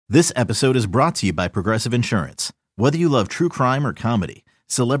This episode is brought to you by Progressive Insurance. Whether you love true crime or comedy,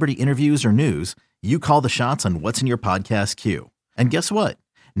 celebrity interviews or news, you call the shots on what's in your podcast queue. And guess what?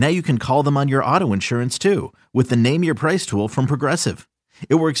 Now you can call them on your auto insurance too with the Name Your Price tool from Progressive.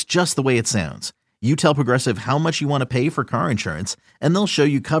 It works just the way it sounds. You tell Progressive how much you want to pay for car insurance, and they'll show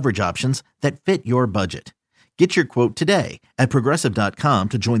you coverage options that fit your budget. Get your quote today at Progressive.com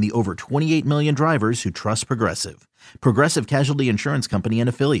to join the over 28 million drivers who trust Progressive. Progressive Casualty Insurance Company and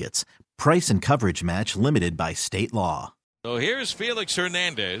Affiliates. Price and coverage match limited by state law. So here's Felix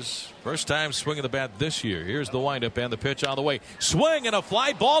Hernandez. First time swinging the bat this year. Here's the windup and the pitch on the way. Swing and a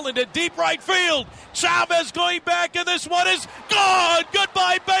fly ball into deep right field. Chavez going back, and this one is gone.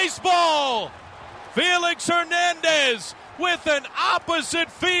 Goodbye, baseball. Felix Hernandez with an opposite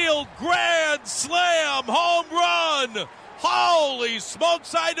field grand slam home run. Holy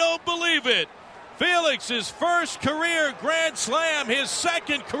smokes, I don't believe it. Felix's first career grand slam, his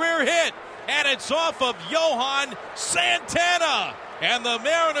second career hit, and it's off of Johan Santana. And the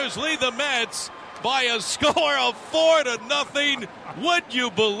Mariners lead the Mets by a score of 4-0. Would you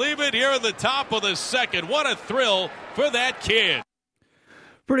believe it, here in the top of the second? What a thrill for that kid.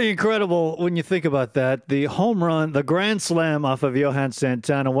 Pretty incredible when you think about that. The home run, the grand slam off of Johan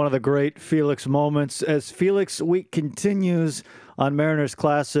Santana, one of the great Felix moments as Felix Week continues on Mariners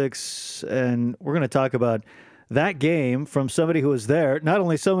Classics. And we're going to talk about that game from somebody who was there. Not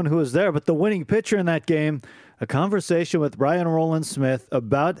only someone who was there, but the winning pitcher in that game. A conversation with Ryan Rowland-Smith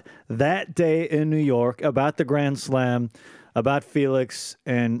about that day in New York, about the grand slam, about Felix,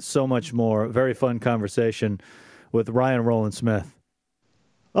 and so much more. Very fun conversation with Ryan Rowland-Smith.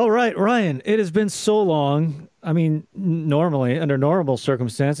 All right, Ryan, it has been so long. I mean, normally, under normal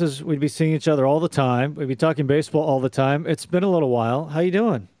circumstances, we'd be seeing each other all the time. We'd be talking baseball all the time. It's been a little while. How you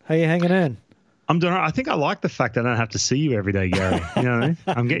doing? How you hanging in? I'm doing. I think I like the fact that I don't have to see you every day, Gary. You know what I mean?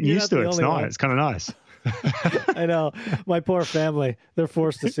 I'm getting used to it. It's nice. It's kind of nice. I know. My poor family, they're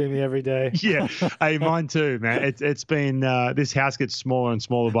forced to see me every day. Yeah. Hey, mine too, man. It's been, this house gets smaller and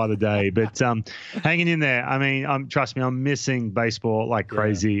smaller by the day, but hanging in there. I mean, trust me, I'm missing baseball like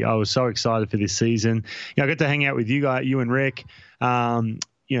crazy. Yeah. I was so excited for this season. I got to hang out with you guys, you and Rick,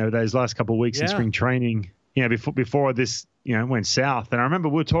 those last couple of weeks in spring training, before this, went south. And I remember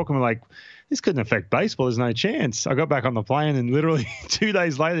we were talking, we're like, this couldn't affect baseball. There's no chance. I got back on the plane, and literally 2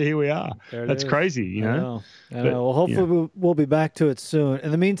 days later, here we are. That's crazy, I know. Well, hopefully we'll be back to it soon.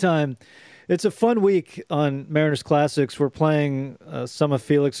 In the meantime, it's a fun week on Mariners Classics. We're playing some of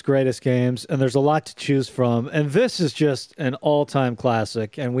Felix's greatest games, and there's a lot to choose from. And this is just an all-time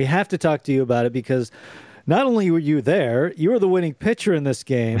classic, and we have to talk to you about it because not only were you there, you were the winning pitcher in this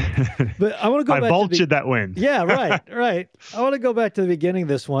game. But I want to go back. I vultured that win. Yeah, right. I want to go back to the beginning of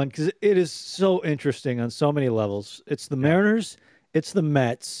this one because it is so interesting on so many levels. It's the Mariners, it's the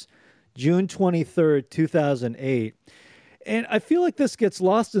Mets, June 23rd, 2008. And I feel like this gets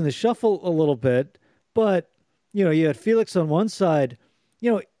lost in the shuffle a little bit. But, you had Felix on one side.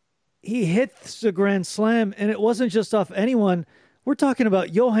 He hits a grand slam, and it wasn't just off anyone. We're talking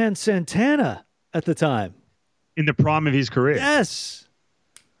about Johan Santana at the time. In the prime of his career. Yes.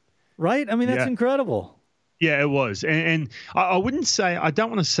 Right? I mean, that's incredible. Yeah, it was. And I wouldn't say, I don't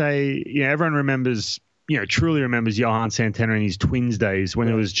want to say, everyone remembers, truly remembers Johan Santana in his Twins days when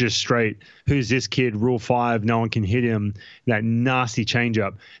it was just straight, who's this kid, Rule 5, no one can hit him, that nasty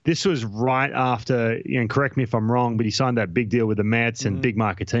changeup. This was right after, and correct me if I'm wrong, but he signed that big deal with the Mets and big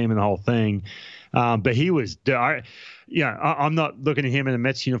market team and the whole thing. But he was, I'm not looking at him in a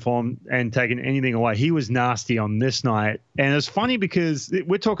Mets uniform and taking anything away. He was nasty on this night. And it's funny because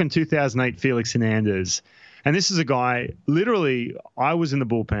we're talking 2008 Felix Hernandez. And this is a guy, literally, I was in the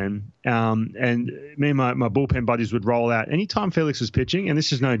bullpen, and me and my bullpen buddies would roll out anytime Felix was pitching, and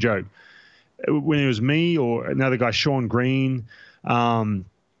this is no joke. When it was me or another guy, Sean Green, and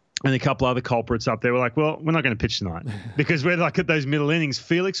a couple other culprits up there, we're like, well, we're not going to pitch tonight because we're like at those middle innings.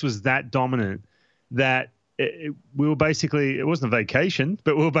 Felix was that dominant that we were basically, it wasn't a vacation,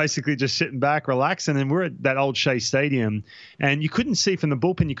 but we were basically just sitting back, relaxing, and we're at that old Shea Stadium, and you couldn't see from the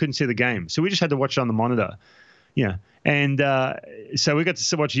bullpen, you couldn't see the game. So we just had to watch it on the monitor. Yeah. And so we got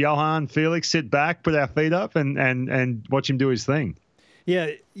to watch Johan, Felix sit back, put our feet up, and watch him do his thing.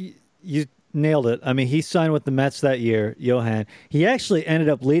 Yeah, you nailed it. I mean, he signed with the Mets that year, Johan. He actually ended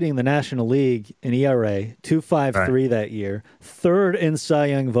up leading the National League in ERA, 2.53 that year, third in Cy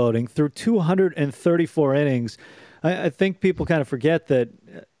Young voting through 234 innings. I think people kind of forget that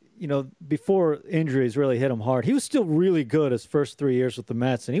before injuries really hit him hard, he was still really good his first 3 years with the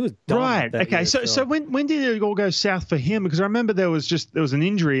Mets, and he was dominant that year, so when did it all go south for him? Because I remember there was an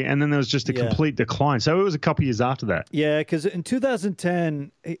injury, and then there was just a complete decline. So it was a couple years after that. Yeah, because in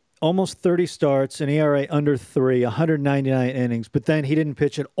 2010, almost 30 starts, an ERA under 3, 199 innings, but then he didn't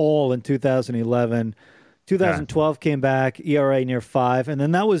pitch at all in 2011. 2012 came back, ERA near 5, and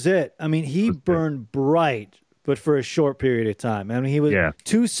then that was it. I mean, he burned bright, but for a short period of time. I mean, he was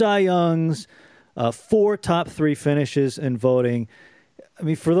 2 Cy Youngs, 4 top 3 finishes in voting. I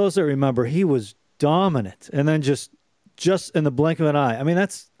mean, for those that remember, he was dominant, and then just in the blink of an eye.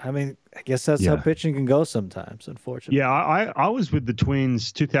 I guess that's how pitching can go sometimes, unfortunately. Yeah, I was with the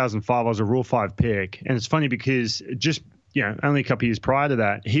Twins 2005. I was a Rule 5 pick, and it's funny because only a couple of years prior to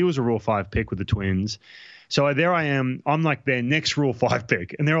that, he was a Rule 5 pick with the Twins. So there I am. I'm like their next Rule 5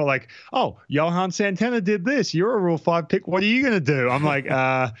 pick. And they're all like, oh, Johan Santana did this. You're a Rule 5 pick. What are you going to do? I'm like,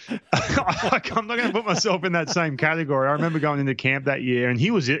 I'm not going to put myself in that same category. I remember going into camp that year, and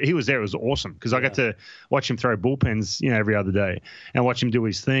he was there. It was awesome because I got to watch him throw bullpens, every other day and watch him do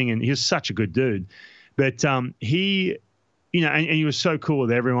his thing. And he was such a good dude. But he, and he was so cool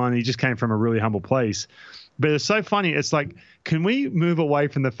with everyone. He just came from a really humble place. But it's so funny. It's like, can we move away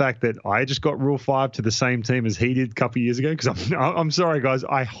from the fact that I just got Rule 5 to the same team as he did a couple of years ago? Because I'm sorry, guys.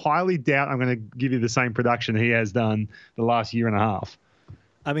 I highly doubt I'm going to give you the same production he has done the last year and a half.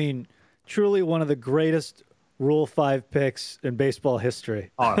 I mean, truly one of the greatest Rule 5 picks in baseball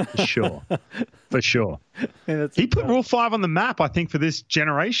history. Oh, for sure. For sure. He put Rule 5 on the map, I think, for this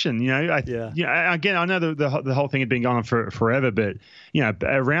generation. Again, I know the whole thing had been going on for forever, but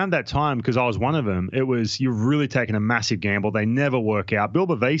around that time, because I was one of them, it was you're really taking a massive gamble. They never work out. Bill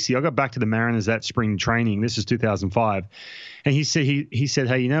Bavasi, I got back to the Mariners that spring training. This is 2005. And he said, hey,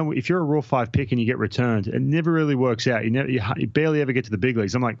 if you're a Rule 5 pick and you get returned, it never really works out. You barely ever get to the big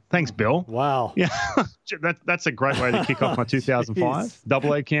leagues. I'm like, thanks, Bill. Wow. Yeah, that's a great way to kick off my 2005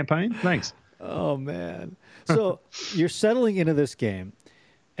 AA campaign. Thanks. Oh, man. So you're settling into this game,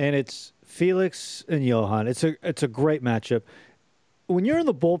 and it's Felix and Johan. It's a great matchup. When you're in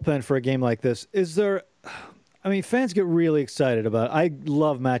the bullpen for a game like this, fans get really excited about it. I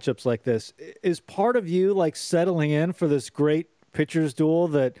love matchups like this. Is part of you like settling in for this great pitchers duel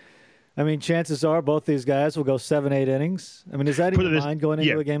that, chances are both these guys will go 7-8 innings? Is that in your mind going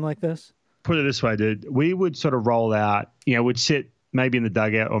into a game like this? Put it this way, dude. We would sort of roll out, we'd sit maybe in the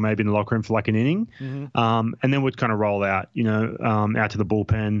dugout or maybe in the locker room for like an inning. And then we'd kind of roll out, out to the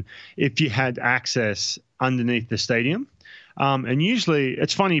bullpen if you had access underneath the stadium. And usually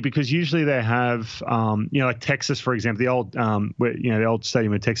it's funny because usually they have, like Texas, for example, the old, the old stadium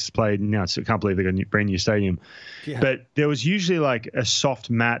where Texas played. Now I can't believe they got a brand new stadium. Yeah. But there was usually like a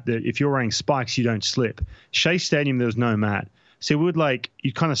soft mat that if you're wearing spikes, you don't slip. Shea Stadium, there was no mat. So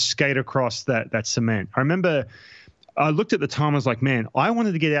you kind of skate across that cement. I remember I looked at the time. I was like, man, I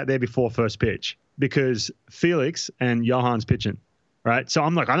wanted to get out there before first pitch because Felix and Johan's pitching. Right. So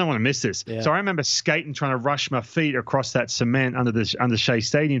I'm like, I don't want to miss this. Yeah. So I remember skating, trying to rush my feet across that cement under Shea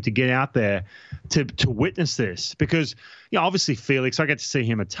Stadium to get out there to witness this because, obviously Felix, I get to see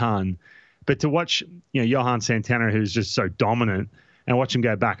him a ton, but to watch, Johan Santana, who's just so dominant, and watch him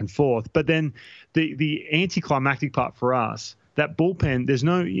go back and forth. But then the anticlimactic part for us, that bullpen, there's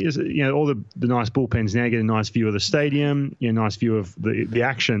no, all the nice bullpens now get a nice view of the stadium, nice view of the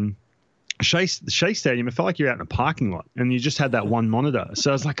action. Shea Stadium, it felt like you're out in a parking lot and you just had that one monitor.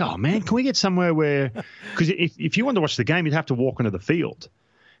 So I was like, oh, man, can we get somewhere where – because if you wanted to watch the game, you'd have to walk into the field.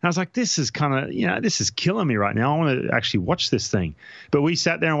 And I was like, this is kind of – this is killing me right now. I want to actually watch this thing. But we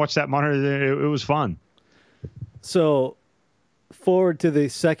sat there and watched that monitor. It was fun. So forward to the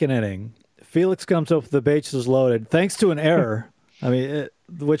second inning, Felix comes up with the bases loaded thanks to an error.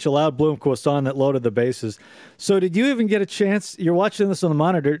 Which allowed Bloomquist on that loaded the bases. So did you even get a chance? You're watching this on the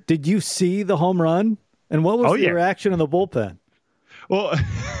monitor. Did you see the home run? And what was the reaction in the bullpen? Well,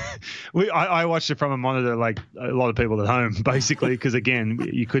 I watched it from a monitor like a lot of people at home, basically, because, again,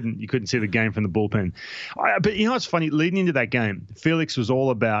 you couldn't see the game from the bullpen. But it's funny? Leading into that game, Felix was all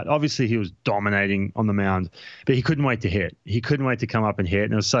about – obviously he was dominating on the mound, but he couldn't wait to hit. He couldn't wait to come up and hit.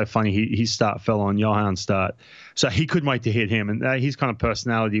 And it was so funny. His start fell on Johan's start. So he couldn't wait to hit him. And his kind of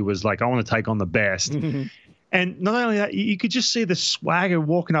personality was like, I want to take on the best. And not only that, you could just see the swagger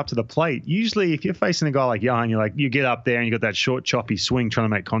walking up to the plate. Usually, if you're facing a guy like Johan, you get up there and you got that short, choppy swing trying to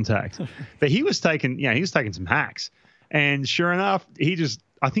make contact. But he was taking some hacks. And sure enough,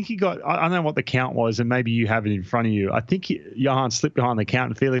 I think he got, I don't know what the count was, and maybe you have it in front of you. I think Johan slipped behind the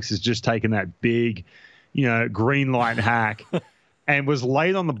count, and Felix has just taken that big, green light hack. and was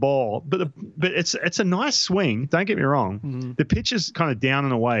late on the ball. But it's a nice swing. Don't get me wrong. Mm-hmm. The pitch is kind of down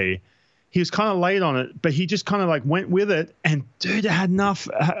and away. He was kind of late on it, but he just kind of like went with it. And dude, it had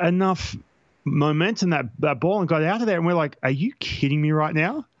enough momentum that ball and got out of there. And we're like, are you kidding me right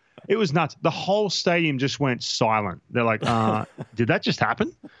now? It was nuts. The whole stadium just went silent. They're like, did that just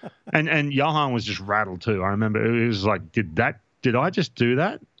happen? And Johan was just rattled too. I remember it was like, did I just do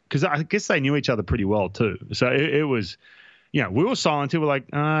that? Because I guess they knew each other pretty well too. So it was, we were silent too. We're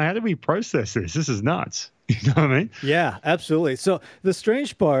like, how do we process this? This is nuts. You know what I mean? Yeah, absolutely. So the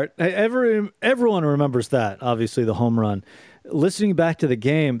strange part, everyone remembers that, obviously, the home run. Listening back to the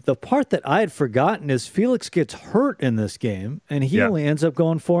game, the part that I had forgotten is Felix gets hurt in this game, and he only ends up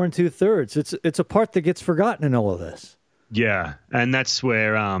going 4 2/3. It's a part that gets forgotten in all of this. Yeah, and that's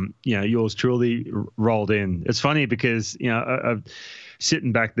where yours truly rolled in. It's funny because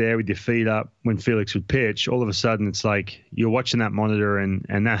sitting back there with your feet up when Felix would pitch, all of a sudden it's like you're watching that monitor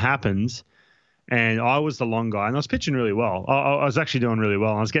and that happens. And I was the long guy, and I was pitching really well. I was actually doing really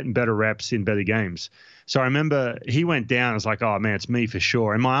well. I was getting better reps in better games. So I remember he went down. I was like, oh, man, it's me for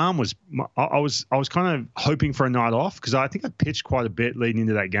sure. And my arm was – I was kind of hoping for a night off because I think I pitched quite a bit leading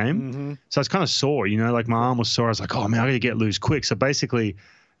into that game. Mm-hmm. So I was kind of sore, like my arm was sore. I was like, oh, man, I got to get loose quick. So basically,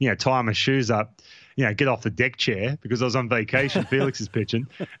 tie my shoes up, get off the deck chair because I was on vacation. Felix is pitching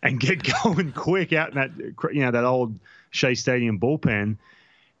and get going quick out in that, that old Shea Stadium bullpen.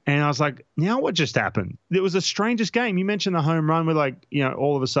 And I was like, now what just happened? It was the strangest game. You mentioned the home run. We're like,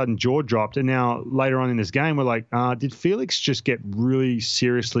 all of a sudden jaw dropped. And now later on in this game, we're like, did Felix just get really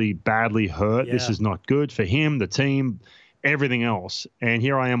seriously badly hurt? Yeah. This is not good for him, the team, everything else. And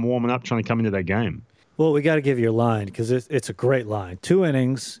here I am warming up trying to come into that game. Well, we got to give you a line because it's a great line. 2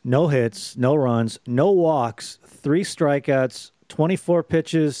 innings, no hits, no runs, no walks, 3 strikeouts, 24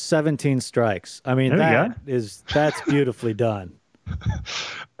 pitches, 17 strikes. I mean, that's beautifully done.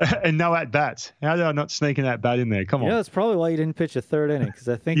 And no at-bats. How did I not sneak an at-bat in there? Come on. That's probably why you didn't pitch a 3rd inning because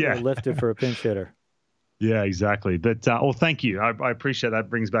I think you were lifted for a pinch hitter. Yeah, exactly. But thank you. I appreciate that.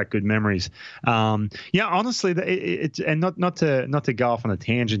 Brings back good memories. Honestly, it's and not to go off on a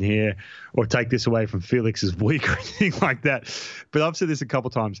tangent here or take this away from Felix's week or anything like that. But I've said this a couple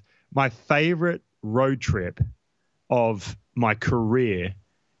times. My favorite road trip of my career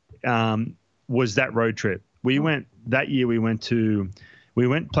was that road trip. We went that year. We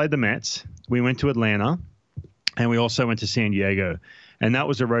played the Mets. We went to Atlanta, and we also went to San Diego. And that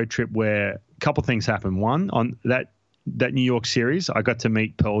was a road trip where a couple things happened. One, on that New York series, I got to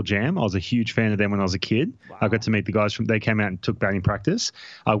meet Pearl Jam. I was a huge fan of them when I was a kid. Wow. I got to meet the guys they came out and took batting practice.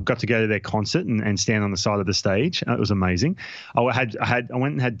 I got to go to their concert and stand on the side of the stage. It was amazing. I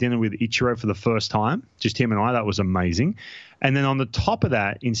went and had dinner with Ichiro for the first time, just him and I. That was amazing. And then on the top of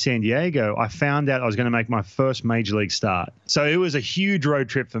that, in San Diego, I found out I was going to make my first major league start. So it was a huge road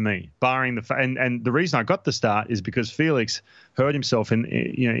trip for me, barring and the reason I got the start is because Felix hurt himself in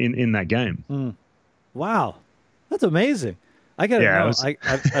that game. Mm. Wow, that's amazing. I got to know.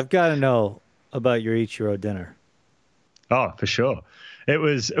 I've got to know about your Ichiro dinner. Oh, for sure. It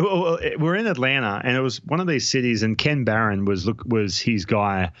was. We're in Atlanta, and it was one of these cities, and Ken Barron was his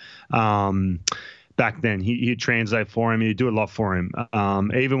guy. Back then, he'd translate for him. He'd do a lot for him.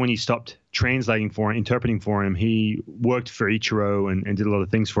 Even when he stopped interpreting for him, he worked for Ichiro and did a lot of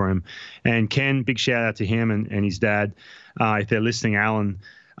things for him. And Ken, big shout out to him and his dad. If they're listening, Alan.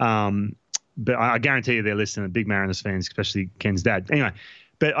 But I guarantee you they're listening, big Mariners fans, especially Ken's dad. Anyway,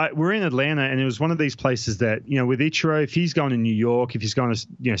 but we're in Atlanta, and it was one of these places that, with Ichiro, if he's going to New York, if he's going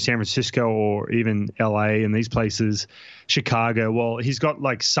to San Francisco or even LA and these places, Chicago, well, he's got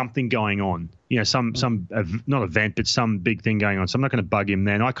like something going on, some not event, but some big thing going on. So I'm not going to bug him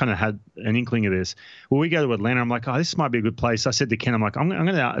then. I kind of had an inkling of this. Well, we go to Atlanta. I'm like, oh, this might be a good place. I said to Ken, I'm like, I'm going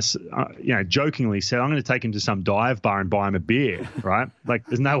to, jokingly said, I'm going to take him to some dive bar and buy him a beer, right? Like,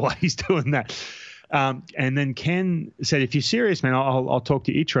 there's no way he's doing that. And then Ken said, if you're serious, man, I'll talk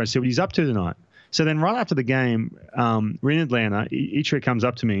to Ichiro. I said, what he's up to tonight. So then right after the game, we're in Atlanta. Ichiro comes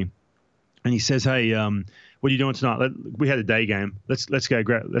up to me and he says, hey, what are you doing tonight? We had a day game. Let's go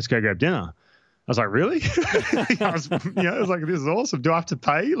grab dinner. I was like, really? I was like, this is awesome. Do I have to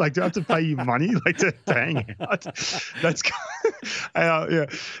pay? Like, do I have to pay you money to hang out? That's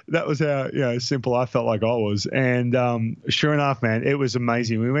that was how simple I felt like I was. And sure enough, man, it was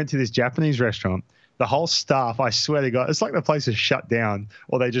amazing. We went to this Japanese restaurant. The whole staff, I swear to God, it's like the place is shut down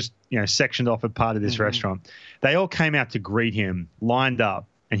or they just sectioned off a part of this restaurant. They all came out to greet him, lined up,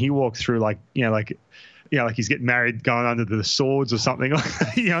 and he walked through like like he's getting married, going under the swords or something.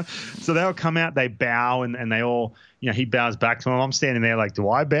 So they'll come out, they bow, and they all, he bows back to him. I'm standing there like, do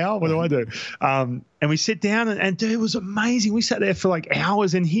I bow? What do I do? And we sit down, and dude, it was amazing. We sat there for like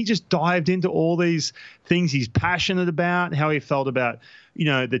hours, and he just dived into all these things he's passionate about, how he felt about,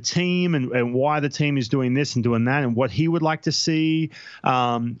 the team and why the team is doing this and doing that, and what he would like to see,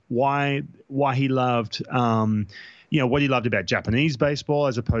 why he loved, what he loved about Japanese baseball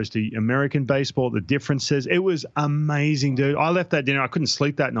as opposed to American baseball, the differences. It was amazing, dude. I left that dinner. I couldn't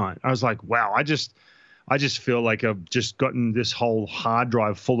sleep that night. I was like, wow, I just feel like I've just gotten this whole hard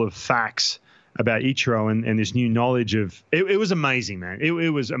drive full of facts about Ichiro and this new knowledge of it was amazing, man. It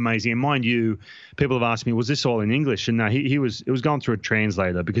was amazing. And mind you, people have asked me, was this all in English? And no, it was going through a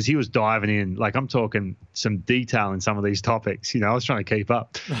translator because he was diving in. Like, I'm talking some detail in some of these topics. I was trying to keep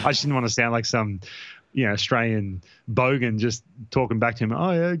up. I just didn't want to sound like some Australian bogan just talking back to him.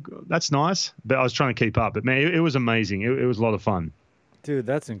 Oh yeah, that's nice. But I was trying to keep up. But man, it was amazing. It was a lot of fun. Dude,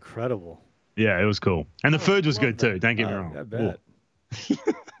 that's incredible. Yeah, it was cool. And the food was good too. Don't get me wrong. I bet.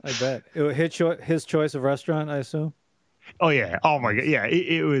 I bet. His choice of restaurant, I assume? Oh yeah. Oh my God. Yeah.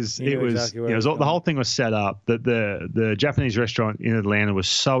 It was. The whole thing was set up that the Japanese restaurant in Atlanta was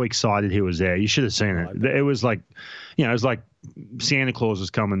so excited he was there. You should have seen it. It was like, it was like Santa Claus was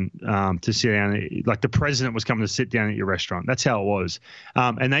coming to sit down. Like the president was coming to sit down at your restaurant. That's how it was.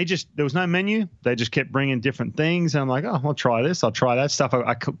 And there was no menu. They just kept bringing different things. And I'm like, oh, I'll try this. I'll try that stuff.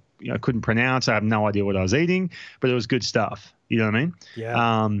 I couldn't pronounce. I have no idea what I was eating, but it was good stuff. You know what I mean?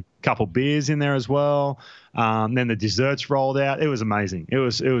 Yeah. Couple beers in there as well. Then the desserts rolled out. It was amazing. It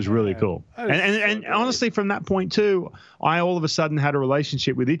was really cool. And honestly, from that point too, I all of a sudden had a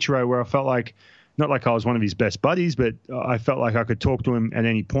relationship with Ichiro where I felt like, not like I was one of his best buddies, but I felt like I could talk to him at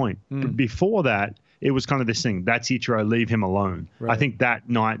any point. But before that, it was kind of this thing. That's Ichiro, leave him alone. Right. I think that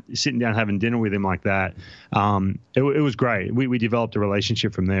night, sitting down having dinner with him like that, it was great. We developed a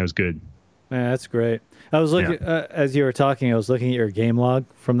relationship from there. It was good. Man, that's great. I was looking as you were talking. I was looking at your game log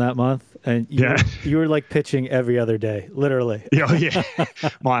from that month, and you were like pitching every other day, literally. Yeah.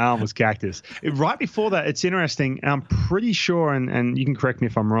 My arm was cactus. Right before that, it's interesting. I'm pretty sure, and you can correct me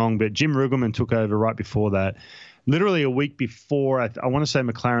if I'm wrong, but Jim Rugelman took over right before that. Literally a week before, I want to say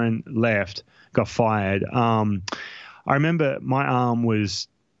McLaren left, got fired. I remember my arm was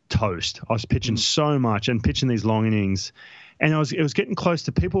toast. I was pitching so much and pitching these long innings. And it was getting close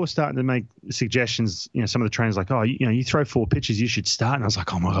to, people were starting to make suggestions. Some of the trainers like, oh, you throw 4 pitches, you should start. And I was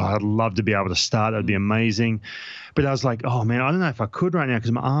like, oh my God, I'd love to be able to start. That'd be amazing. But I was like, oh man, I don't know if I could right now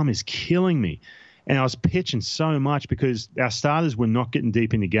because my arm is killing me. And I was pitching so much because our starters were not getting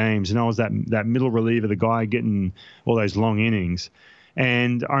deep into games. And I was that middle reliever, the guy getting all those long innings.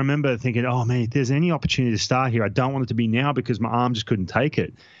 And I remember thinking, oh man, if there's any opportunity to start here, I don't want it to be now because my arm just couldn't take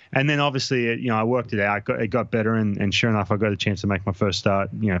it. And then obviously, I worked it out. It got better, and sure enough, I got a chance to make my first start,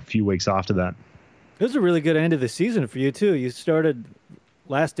 a few weeks after that. It was a really good end of the season for you too. You started your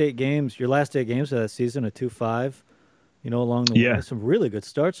last 8 games of that season, a 2.5. Along the way, some really good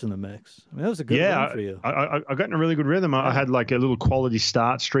starts in the mix. I mean, that was a good run for you. I got in a really good rhythm. I had like a little quality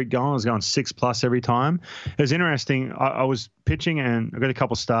start streak going. I was going 6+ every time. It was interesting. I was pitching and I got a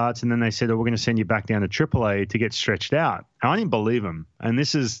couple starts, and then they said, "Oh, we're going to send you back down to AAA to get stretched out." I didn't believe them. And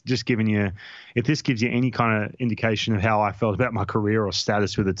this is just giving you, if this gives you any kind of indication of how I felt about my career or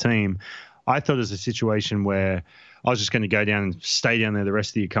status with the team, I thought it was a situation where I was just going to go down and stay down there the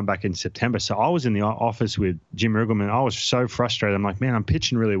rest of the year, come back in September. So I was in the office with Jim Rugelman. I was so frustrated. I'm like, man, I'm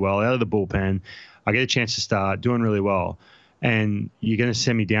pitching really well out of the bullpen. I get a chance to start doing really well. And you're going to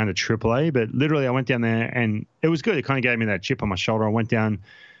send me down to AAA. But literally I went down there and it was good. It kind of gave me that chip on my shoulder. I went down,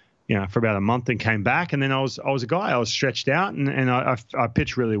 for about a month and came back. And then I was a guy. I was stretched out and I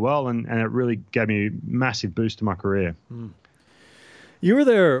pitched really well. And it really gave me a massive boost to my career. You were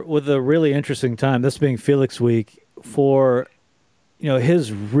there with a really interesting time, this being Felix Week, for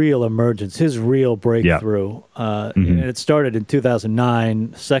his real emergence, his real breakthrough. And it started in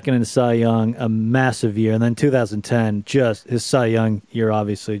 2009, second in Cy Young, a massive year, and then 2010, just his Cy Young year,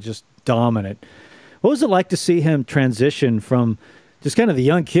 obviously just dominant. What was it like to see him transition from just kind of the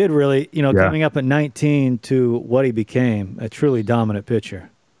young kid, really, coming up at 19 to what he became, a truly dominant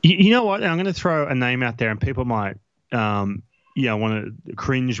pitcher? You know what? I'm going to throw a name out there, and people might I want to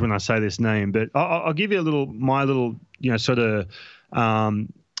cringe when I say this name, but I'll give you my little sort of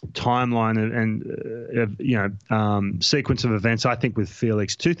timeline and sequence of events. I think with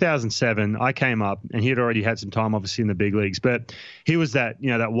Felix, 2007, I came up and he had already had some time, obviously in the big leagues, but he was that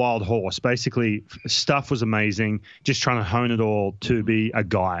wild horse. Basically, stuff was amazing. Just trying to hone it all to be a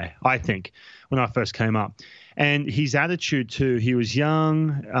guy. I think when I first came up. And his attitude too, he was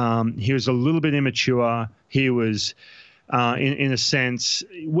young, he was a little bit immature, he was in a sense,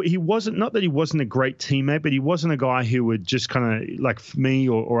 he wasn't, not that he wasn't a great teammate, but he wasn't a guy who would just kind of, like me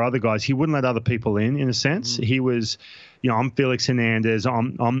or other guys, he wouldn't let other people in a sense. He was, I'm Felix Hernandez,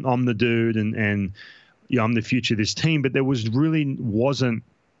 I'm the dude, and I'm the future of this team. But there wasn't,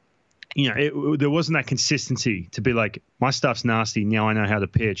 there wasn't that consistency to be like, my stuff's nasty, now I know how to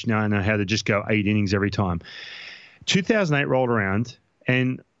pitch, now I know how to just go 8 innings every time. 2008 rolled around,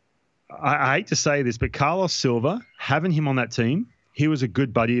 and I hate to say this, but Carlos Silva, having him on that team, he was a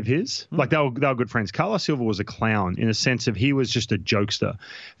good buddy of his. Like they were good friends. Carlos Silva was a clown in a sense of he was just a jokester.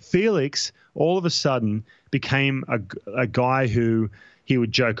 Felix all of a sudden became a guy who he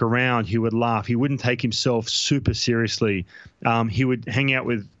would joke around, he would laugh, he wouldn't take himself super seriously. He would hang out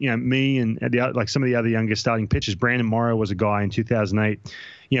with me and some of the other younger starting pitchers. Brandon Morrow was a guy in 2008.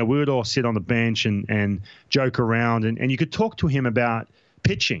 We would all sit on the bench and joke around, and you could talk to him about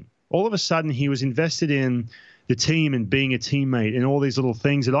pitching. All of a sudden, he was invested in the team and being a teammate and all these little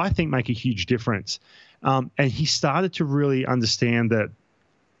things that I think make a huge difference. And he started to really understand that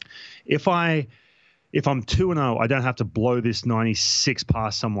if I'm 2-0, I don't have to blow this 96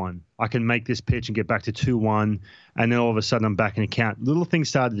 past someone. I can make this pitch and get back to 2-1, and then all of a sudden I'm back in account. Little things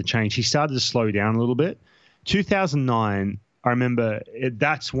started to change. He started to slow down a little bit. 2009, I remember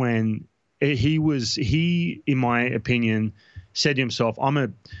that's when he, in my opinion, said to himself, I'm a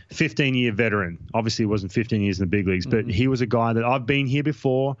 15-year veteran. Obviously, he wasn't 15 years in the big leagues, but he was a guy that I've been here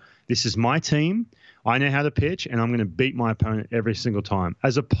before. This is my team. I know how to pitch, and I'm going to beat my opponent every single time,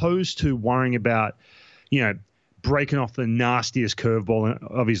 as opposed to worrying about, breaking off the nastiest curveball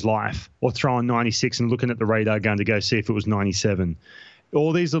of his life or throwing 96 and looking at the radar gun to go see if it was 97.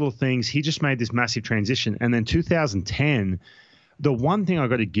 All these little things, he just made this massive transition. And then 2010, the one thing I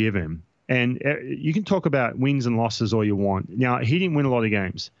got to give him, and you can talk about wins and losses all you want. Now, he didn't win a lot of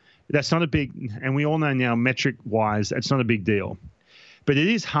games. That's not a big, and we all know now, metric-wise, that's not a big deal. But it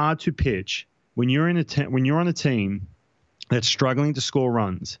is hard to pitch when you're on a team that's struggling to score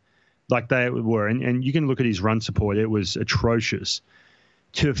runs, like they were. And you can look at his run support; it was atrocious.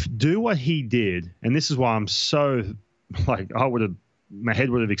 To do what he did, and this is why I'm so my head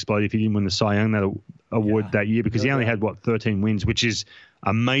would have exploded if he didn't win the Cy Young award that year, because he only had 13 wins, which is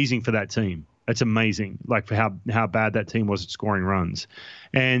amazing for that team. It's amazing, like for how bad that team was at scoring runs.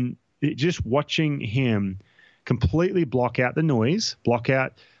 And just watching him completely block out the noise, block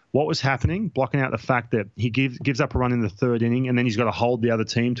out what was happening, blocking out the fact that he gives up a run in the third inning, and then he's got to hold the other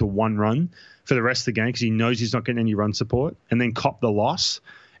team to 1 run for the rest of the game because he knows he's not getting any run support, and then cop the loss.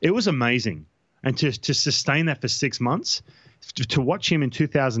 It was amazing. And to sustain that for 6 months, to watch him in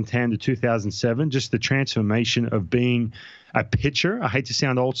 2010 to 2007, just the transformation of being a pitcher. I hate to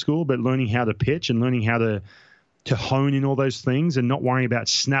sound old school, but learning how to pitch and learning how to hone in all those things and not worrying about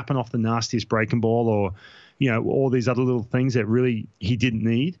snapping off the nastiest breaking ball or, all these other little things that really he didn't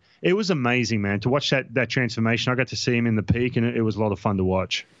need. It was amazing, man, to watch that transformation. I got to see him in the peak, and it was a lot of fun to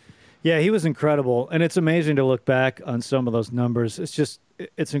watch. Yeah, he was incredible, and it's amazing to look back on some of those numbers.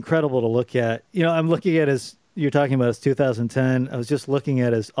 It's incredible to look at. I'm looking at you're talking about his 2010. I was just looking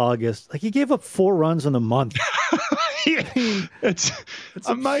at his August. Like, he gave up 4 runs in the month. Yeah, it's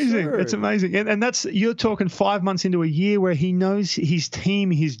amazing. Absurd. It's amazing. And that's, you're talking 5 months into a year where he knows his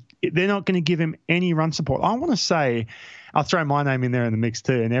team, they're not going to give him any run support. I want to say, I'll throw my name in there in the mix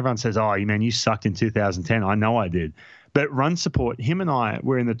too. And everyone says, oh, man, you sucked in 2010. I know I did. But run support, him and I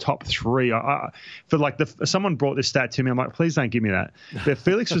were in the top 3. Someone brought this stat to me. I'm like, please don't give me that. But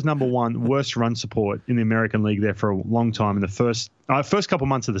Felix was number 1 worst run support in the American League there for a long time in the first couple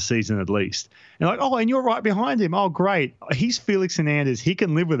months of the season at least. And and you're right behind him. Oh, great. He's Felix Hernandez. He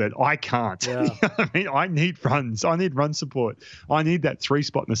can live with it. I can't. Yeah. You know what I mean? I need runs. I need run support. I need that 3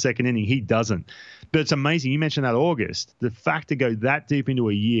 spot in the second inning. He doesn't. But it's amazing. You mentioned that August. The fact to go that deep into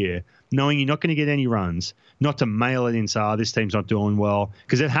a year, knowing you're not going to get any runs, not to mail it in, so this team's not doing well.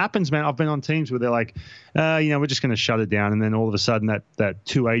 Because it happens, man. I've been on teams where they're like, we're just going to shut it down. And then all of a sudden that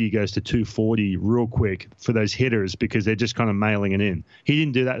 280 goes to 240 real quick for those hitters because they're just kind of mailing it in. He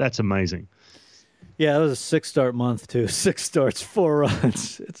didn't do that. That's amazing. Yeah, it was a 6-start month, too. 6 starts, 4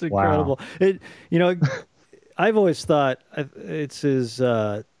 runs. It's incredible. Wow. I've always thought it's his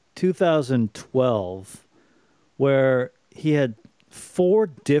 2012 where he had 4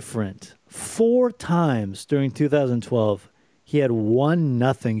 times during 2012 he had 1-0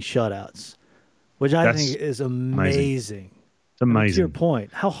 shutouts, which I think is amazing. It's amazing. To your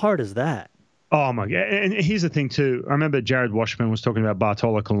point, how hard is that? Oh, my God. And here's the thing, too. I remember Jared Washburn was talking about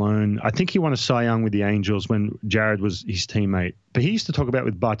Bartolo Colon. I think he won a Cy Young with the Angels when Jared was his teammate. But he used to talk about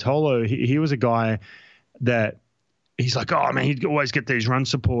with Bartolo, he was a guy that he's like, oh man, he'd always get these run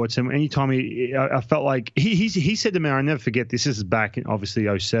supports. And anytime I felt like he said to me, I'll never forget this. This is back in obviously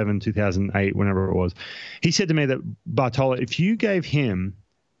 07, 2008, whenever it was. He said to me that Bartola, if you gave him,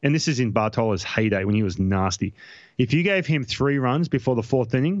 and this is in Bartola's heyday when he was nasty, if you gave him 3 runs before the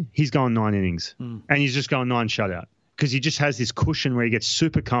 4th inning, he's going 9 innings and he's just going 9 shutout because he just has this cushion where he gets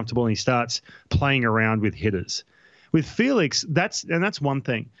super comfortable and he starts playing around with hitters. With Felix, that's one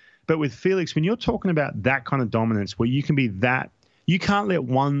thing. But with Felix, when you're talking about that kind of dominance where you can be that, you can't let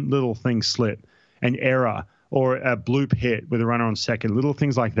one little thing slip, an error or a bloop hit with a runner on second, little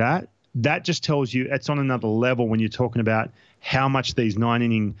things like that. That just tells you it's on another level when you're talking about how much these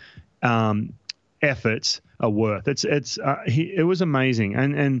 9-inning efforts are worth. It was amazing.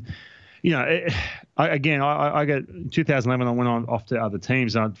 And you know, I got 2011. I went off to other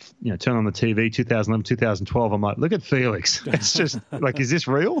teams. And I turned on the TV. 2011, 2012. I'm like, look at Felix. It's just like, is this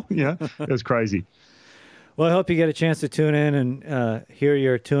real? It was crazy. Well, I hope you get a chance to tune in and hear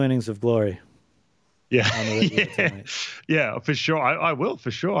your 2 innings of glory. Yeah, for sure. I will,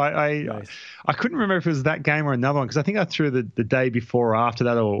 for sure. Nice. I couldn't remember if it was that game or another one because I think I threw the day before or after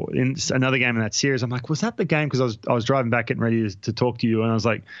that or in another game in that series. I'm like, was that the game? Because I was driving back getting ready to talk to you and I was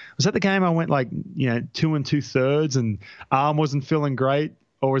like, was that the game I went 2 2/3 and arm wasn't feeling great,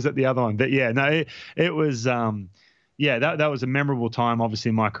 or was that the other one? But yeah, no, it was. That was a memorable time, obviously,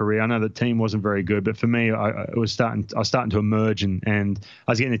 in my career. I know the team wasn't very good, but for me, I was starting to emerge, and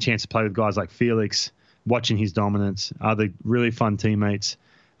I was getting a chance to play with guys like Felix, watching his dominance, other really fun teammates,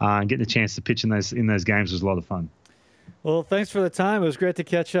 and getting a chance to pitch in those games was a lot of fun. Well, thanks for the time. It was great to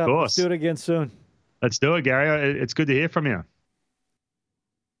catch up. Of course. Let's do it again soon. Let's do it, Gary. It's good to hear from you.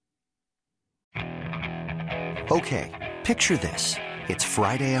 Okay, picture this. It's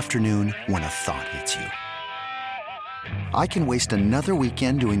Friday afternoon when a thought hits you. I can waste another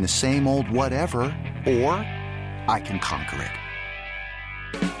weekend doing the same old whatever, or I can conquer it.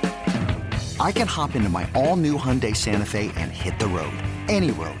 I can hop into my all-new Hyundai Santa Fe and hit the road. Any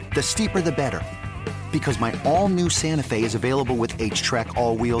road. The steeper, the better. Because my all-new Santa Fe is available with H-Track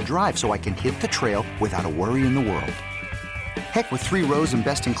all-wheel drive, so I can hit the trail without a worry in the world. Heck, with 3 rows and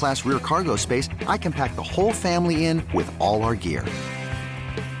best-in-class rear cargo space, I can pack the whole family in with all our gear.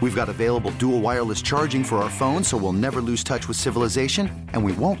 We've got available dual wireless charging for our phones, so we'll never lose touch with civilization, and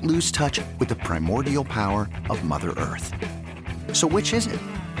we won't lose touch with the primordial power of Mother Earth. So which is it?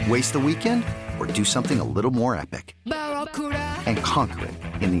 Waste the weekend or do something a little more epic? And conquer it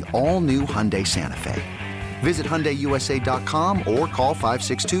in the all-new Hyundai Santa Fe. Visit HyundaiUSA.com or call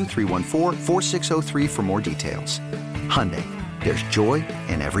 562-314-4603 for more details. Hyundai, there's joy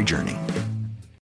in every journey.